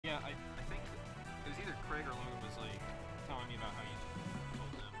Craig or Logan was like telling me about how you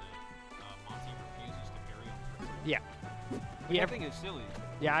told them that Monty refuses to parry on first. Yeah. I think it's silly.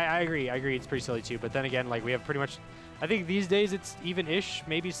 Yeah, I agree. I agree. It's pretty silly too. But then again, like we have pretty much. I think these days it's even-ish,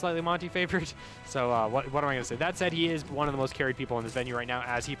 maybe slightly Monty favored. So what am I going to say? That said, he is one of the most carried people in this venue right now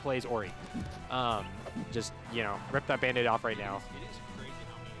as he plays Ori. Just, you know, rip that Band-Aid off right now. It is crazy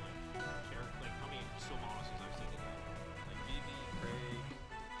how many how many Sylvanos I've seen today. Like Vivi, Craig,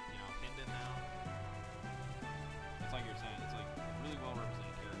 you know, Pinden now. It's like you're saying, it's like really well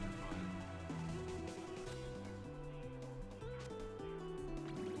represented character.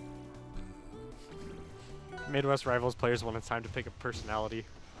 Midwest Rivals players when it's time to pick a personality.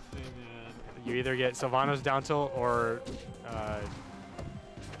 Amen. You either get Sylvanos down tilt or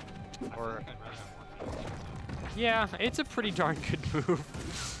yeah, it's a pretty darn good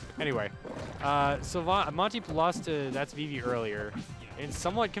move. Anyway, Monty lost to that's Vivi earlier. In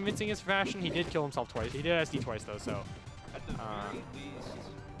somewhat convincing fashion, he did kill himself twice. He did SD twice though, so. At the very least,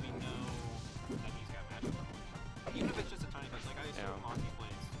 we know that he's got magic. Even if it's just a tiny bit, like I assume Monty plays.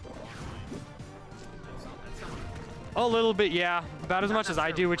 A little bit, yeah. About as much as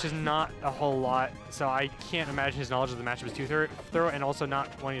I do, which is not a whole lot. So I can't imagine his knowledge of the matchup is too thorough, and also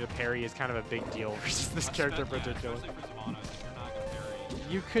not wanting to parry is kind of a big deal versus this character in particular.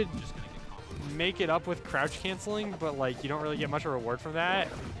 You could make it up with crouch canceling, but like you don't really get much of a reward from that,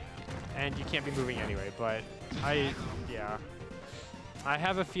 and you can't be moving anyway. But yeah. I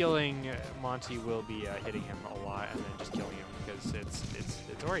have a feeling Monty will be hitting him a lot and then just killing him because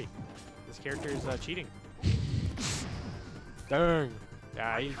it's Ori. This character is cheating. Dang.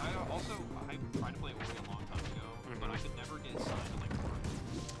 Yeah. I tried to play Ori a long time ago, but I could never get signed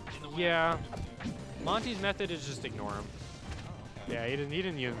to like yeah. Monty's method is just ignore him. Oh, okay. Yeah, he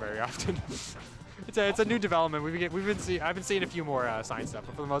didn't use him very often. it's a new development. I've been seeing a few more sign stuff,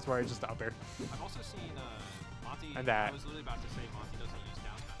 but for the most part, it's just up air. I've also seen Monty. And that. I was literally about to say Monty doesn't use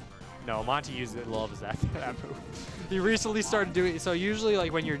down smash very often. No, Monty loves that move. He recently started doing so. Usually,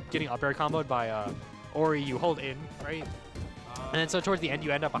 like when you're getting up air comboed by Ori, you hold in, right? And then so towards the end,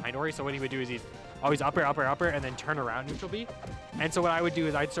 you end up behind Ori. So what he would do is he'd always up air, and then turn around neutral B. And so what I would do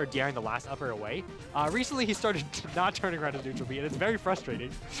is I'd start DIing the last up air away. Recently, he started not turning around to neutral B, and it's very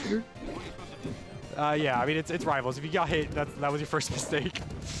frustrating. Yeah, I mean, it's Rivals. If you got hit, that was your first mistake.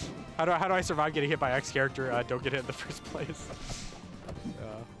 How do I survive getting hit by X character? Don't get hit in the first place.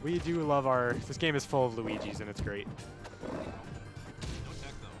 We do love this game is full of Luigis, and it's great. No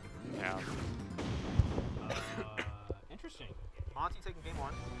tech, though. Yeah. Interesting. Monty taking game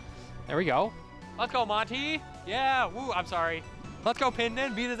one. There we go. Let's go, Monty. Yeah, woo, I'm sorry. Let's go,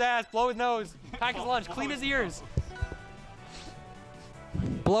 Pinden. Beat his ass. Blow his nose. Pack his lunch. Clean his ears.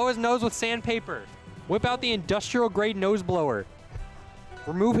 Blow his nose with sandpaper. Whip out the industrial-grade nose blower.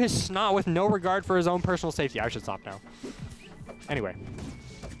 Remove his snot with no regard for his own personal safety. I should stop now. Anyway.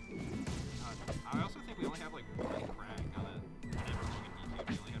 I also think we only have like one Crag now that whenever Logan DQ'd,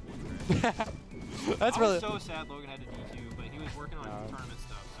 we only had one Crag. That's really. I was so sad Logan had to DQ, but he was working on tournament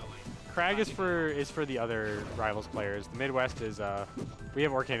stuff, so like. Crag is for the other Rivals players. The Midwest is we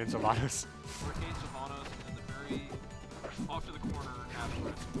have Orcane and Sylvanos. Orcane, Sylvanos, and the very off to the corner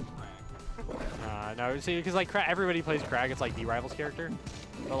afterwards Crag. No, see, because like everybody plays Crag. It's like the Rivals character,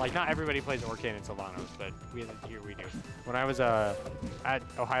 but like not everybody plays Orcane and Sylvanos. But here we do. When I was at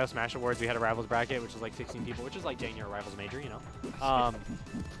Ohio Smash Awards, we had a Rivals bracket, which was like 16 people, which is like dang near a Rivals major, you know.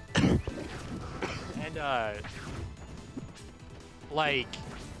 And like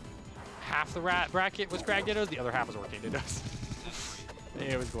half the bracket was Crag Dittos, the other half was Orcane Dittos.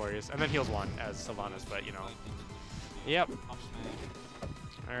 It was glorious. And then Heels won as Sylvanos, but you know. Yep.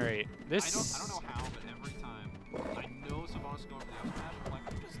 All right. This. I don't know how, but every time I know Sylvanos is going for the up smash, I'm like,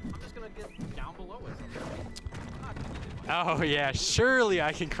 I'm just gonna get down below it. I'm not gonna get it. Oh yeah, surely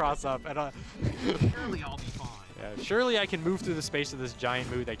I can cross up and surely I'll be fine. Yeah, surely I can move through the space of this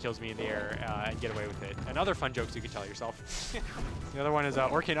giant move that kills me in the air and get away with it. And other fun jokes you can tell yourself. The other one is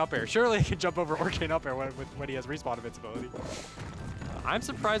Orcane up air. Surely I can jump over Orcane up air when he has respawn invincibility. I'm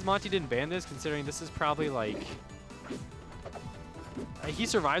surprised Monty didn't ban this, considering this is probably like. He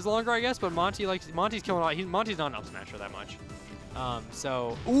survives longer, I guess, but Monty's killing a lot. Monty's not an up smasher that much.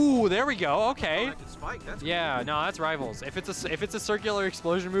 So, ooh, there we go. Okay. Oh, that can spike. That's yeah, cool. no, that's Rivals. If it's a circular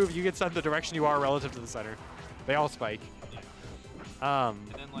explosion move, you get sent the direction you are relative to the center. They all spike. Yeah. And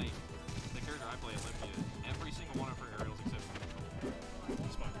then like the character I play, Olympia, every single one of her aerials except for neutral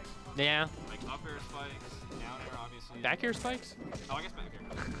spikes. Yeah. Like up air spikes, down air obviously. Back air spikes? Oh, I guess back air.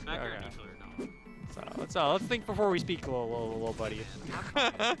 Back air and neutral air no. So let's think before we speak, little buddy.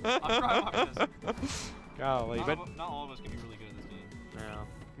 I'm trying my best. Golly, but not all of us can be really good at this game. no,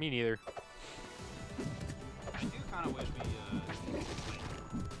 me neither. I do kind of wish we, like,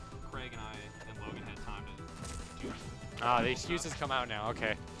 Craig and I and Logan had time to do. Ah, the excuses come out now.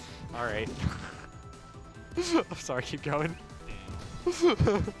 Okay. All right. I'm sorry. Keep going. Damn. Yeah,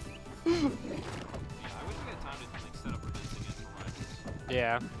 I wish we had time to like set up events against rivals.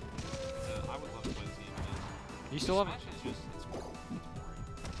 Yeah. I would love to play this game again. You still have? Smash is just it's boring.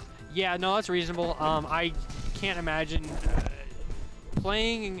 Yeah. No, that's reasonable. I can't imagine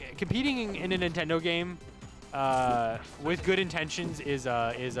competing in a Nintendo game with good intentions is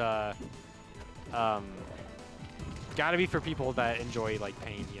gotta be for people that enjoy like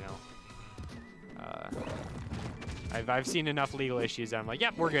pain, you know. I've seen enough legal issues that I'm like,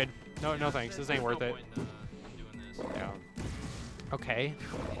 yep, we're good. No thanks. This ain't worth it. Yeah. Okay.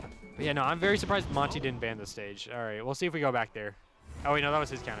 But yeah, no, I'm very surprised Monty didn't ban the stage. All right, we'll see if we go back there. Oh wait, no, that was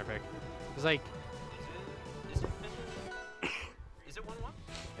his counter pick. It's like. Is it 1-1?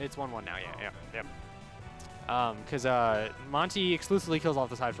 It's 1-1 now. Yeah. Because Monty exclusively kills off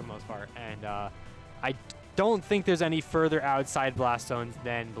the side for the most part, and I don't think there's any further outside blast zones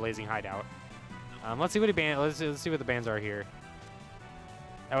than Blazing Hideout. Let's see what he ban. Let's see what the bans are here.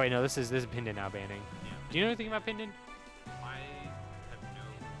 Oh wait, no, this is Pinden now banning. Yeah. Do you know anything about Pinden? I have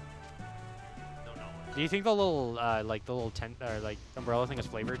no knowledge. Do you think the little like the little tent or like umbrella thing is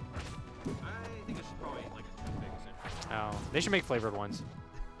flavored? I think I should probably like a toothpick. Oh, they should make flavored ones.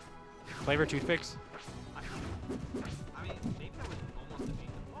 Flavored toothpicks. I mean, maybe that would almost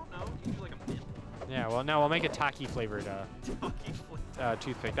defeat them. Well, no, you can do like a mint. Yeah, well, no, we'll make a Taki flavored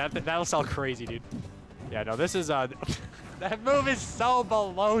toothpick. That'll sell crazy, dude. Yeah, no, this is that move is so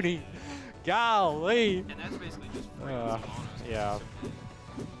baloney. Golly. And that's basically just yeah.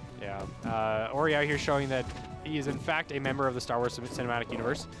 Ori out here showing that he is in fact a member of the Star Wars cinematic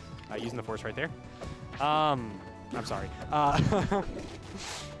universe, using the Force right there. I'm sorry. What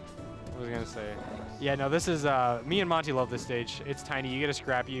was I gonna say? Yeah, no, this is me and Monty love this stage. It's tiny. You get a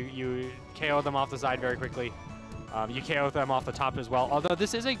scrap. You KO them off the side very quickly. You KO them off the top as well. Although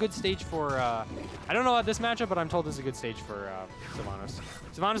this is a good stage for I don't know about this matchup, but I'm told this is a good stage for Sylvanos.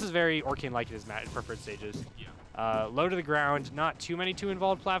 Sylvanos is very Orkian-like in his preferred stages. Yeah. Low to the ground, not too many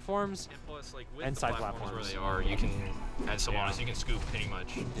involved platforms. And plus, like with and the side platforms platforms. where they are, you can at Sylvanos you can scoop pretty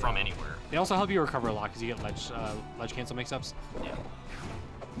much from anywhere. They also help you recover a lot because you get ledge cancel mix-ups. Yeah.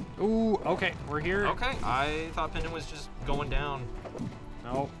 Ooh, okay, we're here. Okay, I thought Pinden was just going down.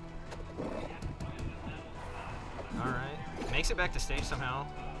 No. All right, makes it back to stage somehow.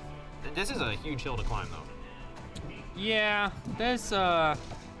 This is a huge hill to climb, though. Yeah, that's I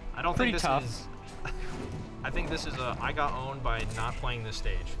don't pretty think this tough. is. I think this is a I got owned by not playing this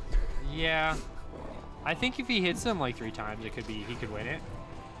stage. Yeah, I think if he hits him like 3 times, he could win it.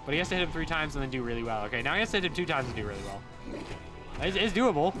 But he has to hit him 3 times and then do really well. Okay, now he has to hit him 2 times and do really well. It's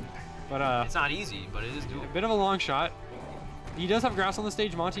doable, but it's not easy, but it is doable. A bit of a long shot. He does have grass on the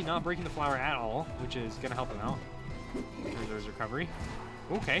stage. Monty not breaking the flower at all, which is gonna help him out. There's his recovery.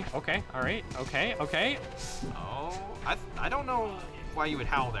 Okay, all right, okay. Oh, I don't know why you would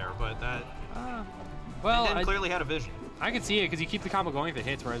howl there, but that. Well, Pinden clearly had a vision. I can see it because you keep the combo going if it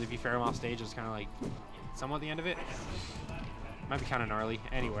hits, whereas if you fair him off stage, it's kind of like somewhat the end of it. Might be kind of gnarly.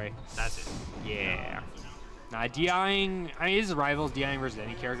 Anyway. That's it. Yeah. Nah, DIing, I mean, this is rivals, DIing versus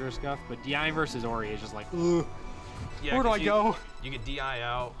any character stuff, but DIing versus Ori is just like, ugh. Yeah, Where do I go? You get DI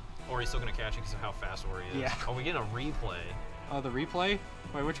out, Ori's still going to catch you because of how fast Ori is. Yeah. Oh, we get a replay. Oh, the replay?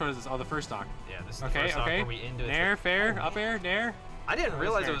 Wait, which one is this? Oh, the first stock. Yeah, this is the first stock where we end it. Nair, fair, up air, nair. I didn't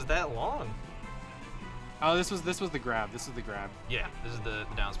realize it was that long. Oh, this was the grab. This is the grab. Yeah, this is the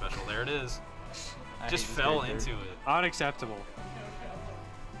down special. There it is. I Just fell into it. Unacceptable.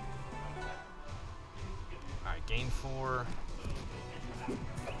 Alright, game 4.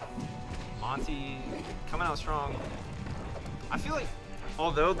 Monty coming out strong. I feel like,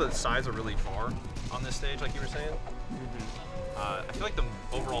 although the sides are really far on this stage, like you were saying, I feel like the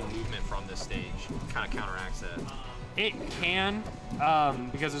overall movement from this stage kind of counteracts that. It can,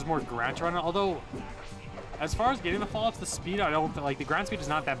 because there's more ground to run on. Although, as far as getting the follow-ups, the speed, I don't like the ground speed is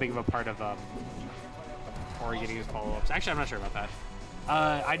not that big of a part of Ori getting his follow-ups. Actually, I'm not sure about that.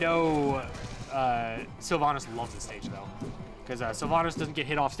 I know Sylvanos loves this stage though, because Sylvanos doesn't get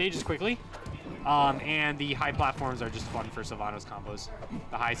hit off stage as quickly, and the high platforms are just fun for Sylvanos combos.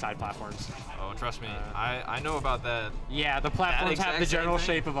 The high side platforms. Oh, trust me, I know about that. Yeah, the platforms have the general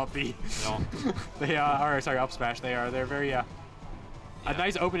shape of up B. No. They are, sorry, up smash. They're very a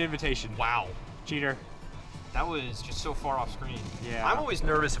nice open invitation. Wow. Cheater. That was just so far off screen. Yeah. I'm always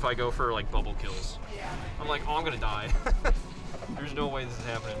nervous if I go for like bubble kills. I'm like, oh, I'm gonna die. There's no way this is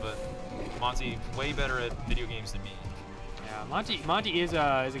happening, but Monty way better at video games than me. Yeah, Monty is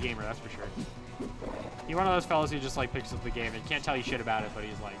a gamer, that's for sure. He's one of those fellas who just like picks up the game and can't tell you shit about it, but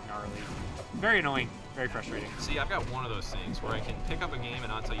he's like gnarly. Very annoying, very frustrating. See, I've got one of those things where I can pick up a game and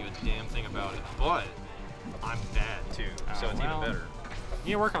not tell you a damn thing about it, but I'm bad too, so it's even better. You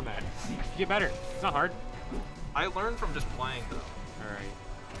need to work on that. You get better. It's not hard. I learned from just playing though. All right.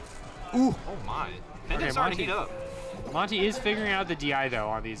 Ooh. Oh my. Pinden's starting to heat up. Monty is figuring out the DI though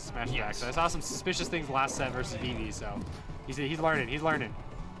on these smash attacks. So I saw some suspicious things last set versus BB, so he's learning. He's learning.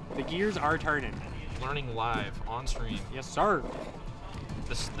 The gears are turning. Learning live on stream. Yes, sir.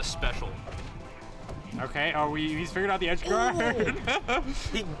 The special. Okay. Oh, he's figured out the edge guard.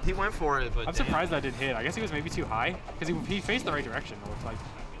 he went for it, but I'm surprised that didn't hit. I guess he was maybe too high because he faced the right direction. It looked like.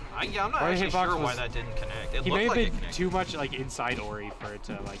 Yeah, I'm not actually sure why that didn't connect. It he may have like been too much like inside Ori for it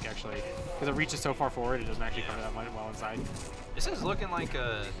to like actually, because it reaches so far forward, it doesn't actually cover that well inside. This is looking like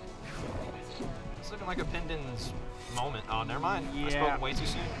a. It's looking like a Pinden's moment. Oh, never mind. Yeah. I spoke way too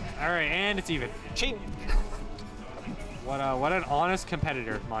soon. All right, and it's even. Cheat. What an honest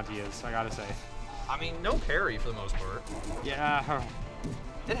competitor Monty is, I gotta say. I mean, no parry for the most part. Yeah.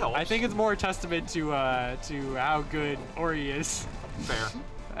 It helps. I think it's more a testament to how good Ori is. Fair.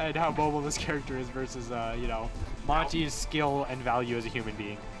 And how mobile this character is versus you know, Monty's skill and value as a human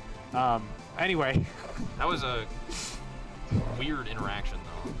being. Anyway. That was a weird interaction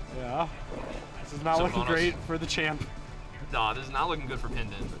though. Yeah. This is not looking great for the champ. Nah, this is not looking good for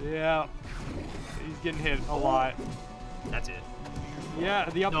Pinden. Yeah. He's getting hit a lot. That's it. Yeah,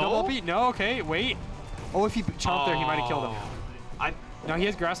 the up double beat. No, okay, wait. Oh, if he chomped there, he might have killed him. No, he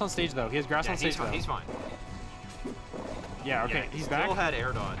has grass on stage though. He has grass on stage though. He's fine. Yeah, okay, he's back. Still had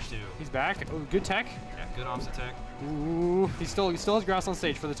air dodge too. He's back. Oh, good tech. Yeah, good opposite tech. Ooh, he still has grass on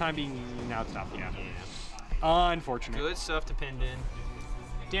stage for the time being. Now it's tough. Yeah. Unfortunate. Good stuff to Pinden.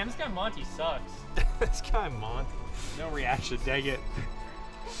 Damn, this guy Monty sucks. This guy Monty. No reaction. Dang it.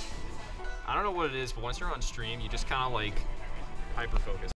 I don't know what it is, but once you're on stream, you just kind of like hyper focus.